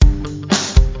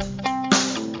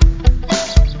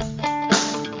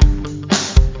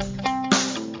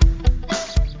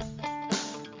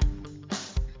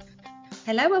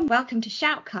Hello and welcome to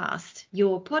Shoutcast,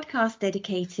 your podcast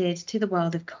dedicated to the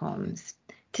world of comms.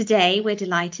 Today, we're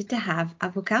delighted to have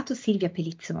Avvocato Silvia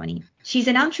Pellizzoni. She's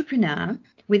an entrepreneur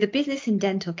with a business in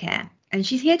dental care, and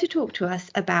she's here to talk to us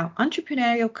about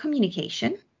entrepreneurial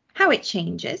communication, how it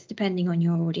changes depending on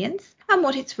your audience, and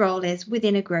what its role is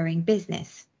within a growing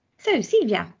business. So,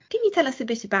 Silvia, can you tell us a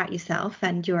bit about yourself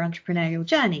and your entrepreneurial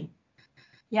journey?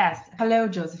 Yes. Hello,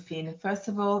 Josephine. First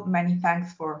of all, many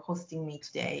thanks for hosting me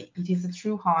today. It is a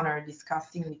true honor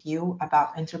discussing with you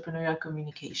about entrepreneurial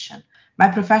communication. My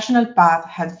professional path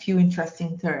had few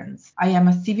interesting turns. I am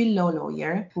a civil law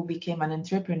lawyer who became an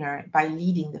entrepreneur by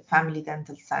leading the Family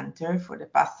Dental Center for the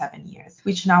past 7 years,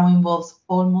 which now involves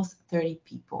almost 30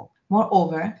 people.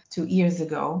 Moreover, 2 years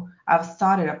ago, I've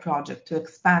started a project to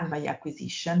expand by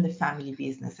acquisition the family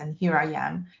business, and here I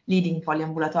am, leading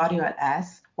Polyambulatorio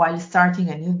LS, while starting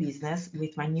a new business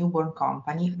with my newborn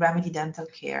company, Remedy Dental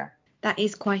Care. That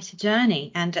is quite a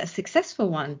journey and a successful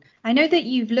one. I know that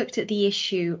you've looked at the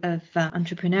issue of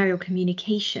entrepreneurial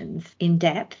communications in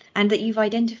depth and that you've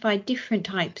identified different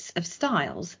types of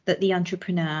styles that the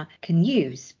entrepreneur can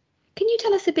use. Can you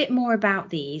tell us a bit more about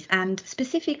these and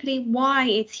specifically why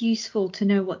it's useful to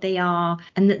know what they are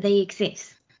and that they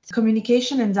exist?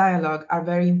 Communication and dialogue are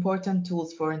very important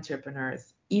tools for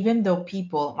entrepreneurs, even though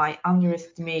people might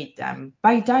underestimate them.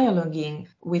 By dialoguing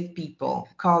with people,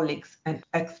 colleagues, and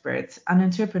experts, an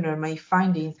entrepreneur may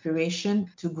find the inspiration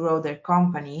to grow their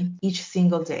company each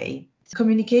single day.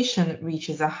 Communication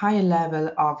reaches a higher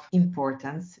level of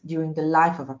importance during the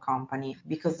life of a company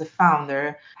because the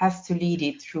founder has to lead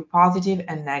it through positive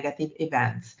and negative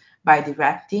events by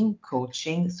directing,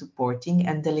 coaching, supporting,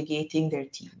 and delegating their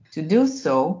team. To do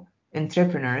so,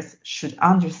 entrepreneurs should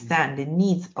understand the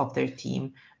needs of their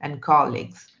team and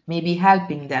colleagues, maybe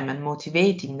helping them and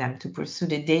motivating them to pursue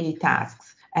the daily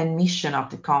tasks and mission of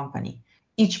the company.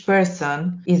 Each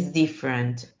person is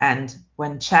different and,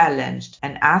 when challenged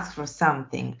and asked for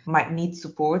something, might need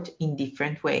support in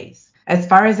different ways. As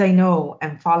far as I know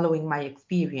and following my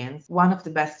experience, one of the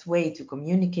best ways to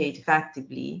communicate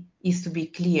effectively is to be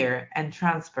clear and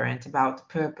transparent about the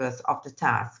purpose of the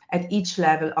task at each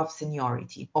level of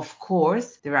seniority. Of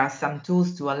course, there are some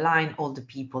tools to align all the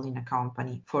people in a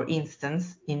company. For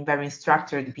instance, in very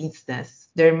structured business,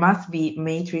 there must be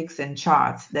matrix and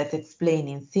charts that explain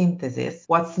in synthesis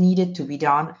what's needed to be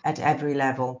done at every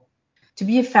level. To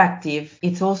be effective,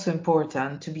 it's also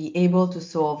important to be able to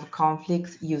solve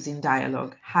conflicts using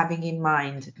dialogue, having in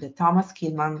mind the Thomas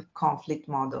Kilmann conflict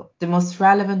model. The most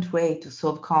relevant way to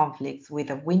solve conflicts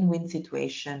with a win-win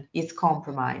situation is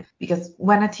compromise, because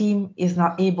when a team is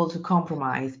not able to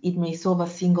compromise, it may solve a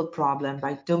single problem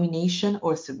by domination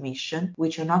or submission,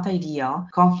 which are not ideal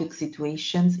conflict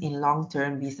situations in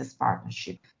long-term business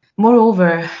partnership.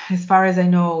 Moreover, as far as I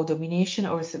know, domination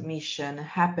or submission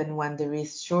happen when there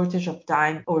is shortage of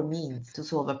time or means to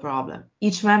solve a problem.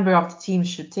 Each member of the team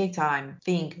should take time,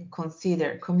 think,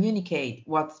 consider, communicate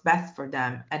what's best for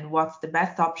them and what's the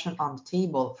best option on the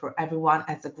table for everyone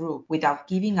as a group without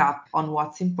giving up on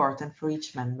what's important for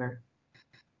each member.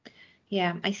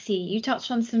 Yeah, I see. You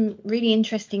touched on some really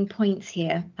interesting points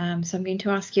here. So I'm going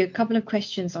to ask you a couple of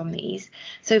questions on these.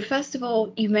 So first of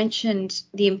all, you mentioned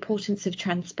the importance of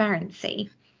transparency.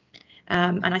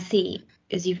 And I see,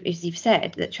 as you've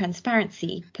said, that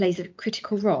transparency plays a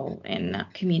critical role in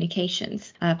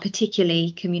communications,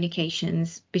 particularly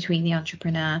communications between the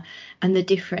entrepreneur and the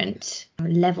different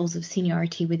levels of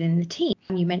seniority within the team.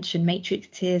 You mentioned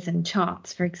matrices and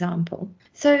charts, for example.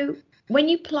 So when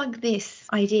you plug this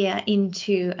idea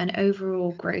into an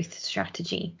overall growth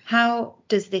strategy, how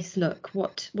does this look?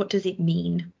 What does it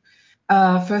mean?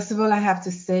 First of all, I have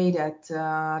to say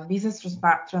that business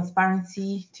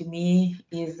transparency to me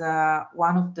is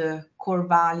one of the core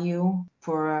value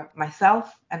for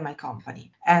myself and my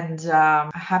company. And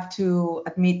I have to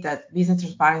admit that business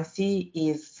transparency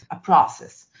is a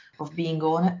process of being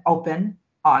open,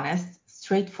 honest,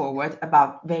 straightforward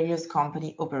about various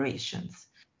company operations.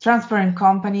 Transparent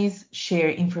companies share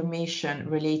information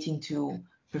relating to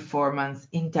performance,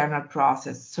 internal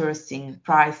process, sourcing,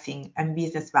 pricing, and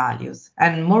business values.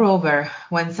 And moreover,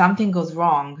 when something goes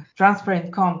wrong,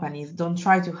 transparent companies don't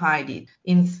try to hide it.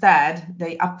 Instead,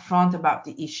 they upfront about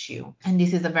the issue. And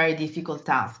this is a very difficult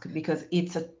task because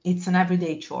it's an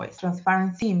everyday choice.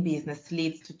 Transparency in business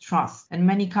leads to trust, and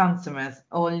many customers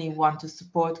only want to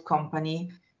support company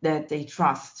that they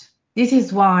trust. This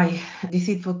is why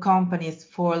deceitful companies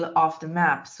fall off the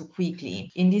map so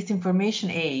quickly. In this information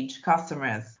age,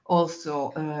 customers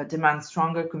also demand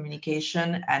stronger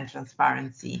communication and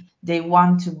transparency. They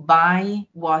want to buy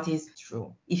what is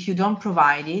true. If you don't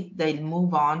provide it, they'll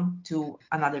move on to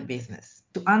another business.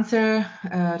 To answer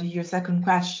to your second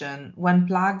question, when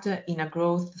plugged in a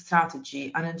growth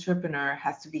strategy, an entrepreneur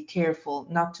has to be careful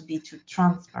not to be too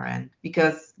transparent,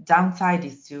 because downside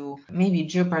is to maybe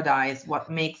jeopardize what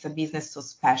makes a business so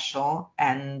special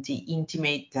and the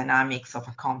intimate dynamics of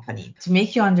a company. To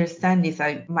make you understand this,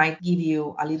 I might give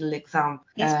you a little example.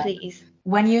 Yes, please.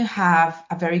 When you have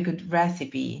a very good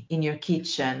recipe in your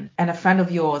kitchen and a friend of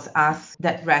yours asks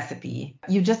that recipe,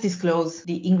 you just disclose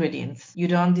the ingredients. You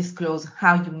don't disclose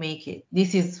how you make it.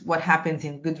 This is what happens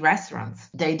in good restaurants.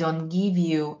 They don't give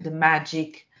you the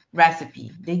magic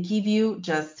recipe. They give you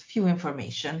just few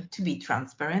information to be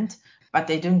transparent, but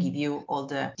they don't give you all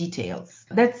the details.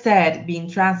 That said, being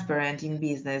transparent in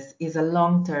business is a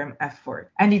long-term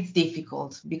effort, and it's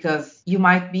difficult because you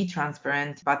might be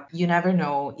transparent, but you never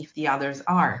know if the others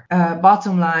are.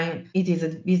 Bottom line, it is a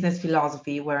business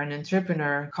philosophy where an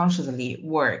entrepreneur consciously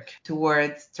works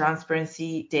towards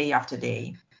transparency day after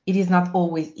day. It is not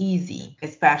always easy,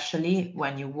 especially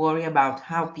when you worry about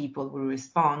how people will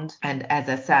respond, and as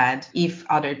I said, if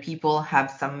other people have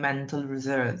some mental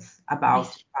reserves about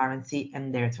transparency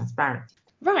and their transparency.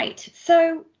 Right.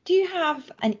 So, do you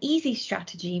have an easy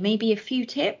strategy, maybe a few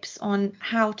tips on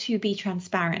how to be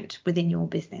transparent within your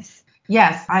business?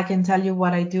 Yes, I can tell you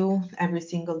what I do every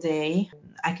single day.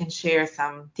 I can share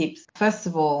some tips. First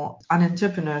of all, an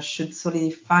entrepreneur should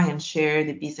solidify and share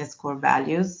the business core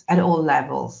values at all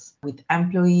levels, with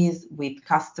employees, with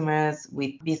customers,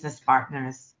 with business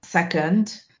partners.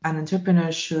 Second, an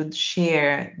entrepreneur should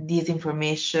share this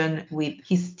information with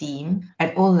his team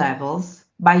at all levels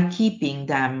by keeping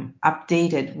them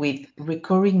updated with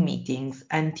recurring meetings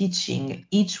and teaching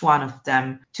each one of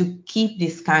them to keep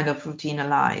this kind of routine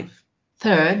alive.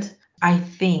 Third, I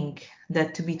think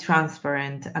that to be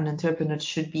transparent, an entrepreneur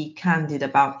should be candid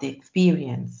about the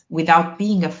experience without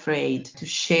being afraid to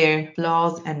share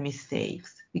flaws and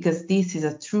mistakes, because this is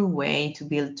a true way to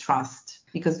build trust,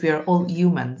 because we are all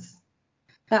humans.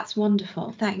 That's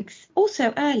wonderful. Thanks.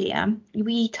 Also, earlier,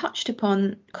 we touched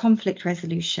upon conflict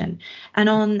resolution and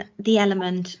on the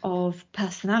element of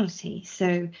personality,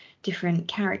 so different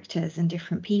characters and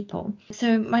different people.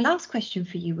 So, my last question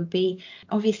for you would be,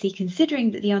 obviously,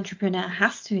 considering that the entrepreneur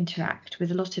has to interact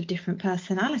with a lot of different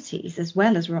personalities as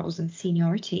well as roles and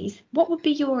seniorities, what would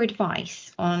be your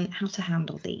advice on how to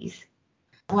handle these?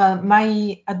 Well,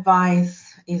 my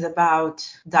advice is about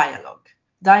dialogue.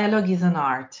 Dialogue is an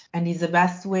art and is the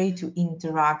best way to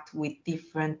interact with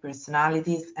different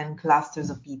personalities and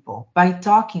clusters of people. By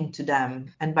talking to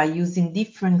them and by using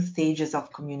different stages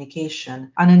of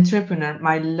communication, an entrepreneur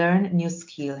might learn new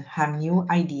skills, have new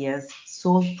ideas,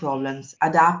 solve problems,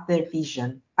 adapt their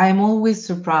vision. I am always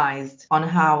surprised on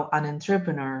how an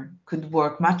entrepreneur could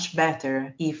work much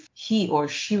better if he or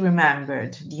she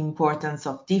remembered the importance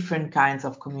of different kinds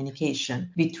of communication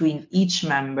between each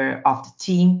member of the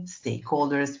team,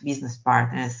 stakeholders, business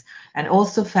partners, and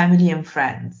also family and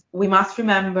friends. We must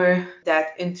remember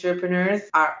that entrepreneurs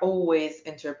are always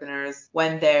entrepreneurs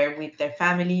when they're with their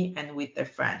family and with their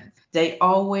friends. They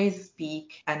always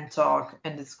speak and talk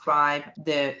and describe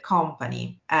the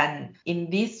company. And in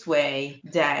this way,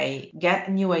 they get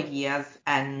new ideas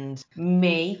and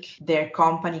make their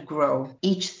company grow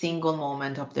each single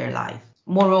moment of their life.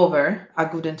 Moreover, a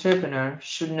good entrepreneur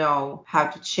should know how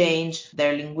to change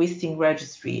their linguistic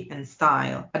registry and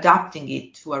style, adapting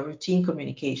it to a routine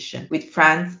communication with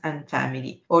friends and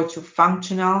family, or to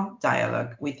functional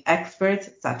dialogue with experts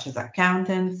such as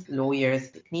accountants,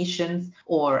 lawyers, technicians,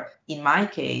 or in my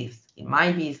case, in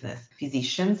my business,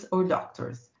 physicians or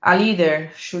doctors. A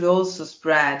leader should also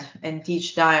spread and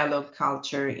teach dialogue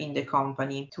culture in the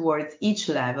company towards each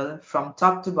level from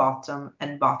top to bottom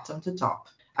and bottom to top.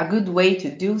 A good way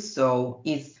to do so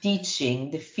is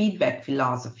teaching the feedback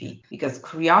philosophy, because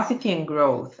curiosity and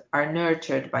growth are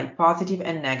nurtured by positive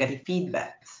and negative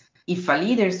feedbacks. If a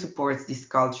leader supports this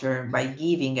culture by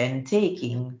giving and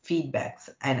taking feedbacks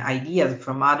and ideas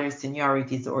from other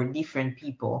seniorities or different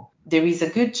people, there is a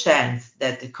good chance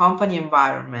that the company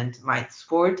environment might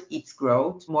support its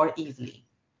growth more easily.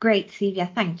 Great, Silvia,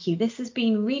 thank you. This has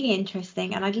been really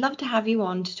interesting, and I'd love to have you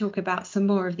on to talk about some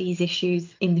more of these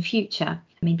issues in the future,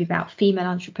 maybe about female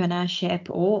entrepreneurship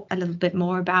or a little bit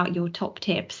more about your top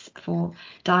tips for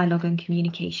dialogue and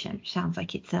communication, which sounds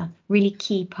like it's a really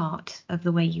key part of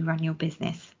the way you run your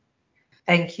business.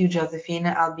 Thank you, Josephine.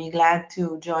 I'll be glad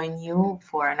to join you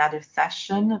for another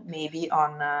session, maybe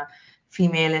on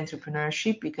female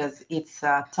entrepreneurship, because it's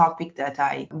a topic that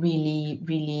I really,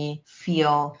 really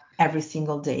feel every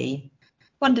single day.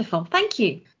 Wonderful. Thank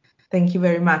you. Thank you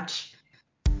very much.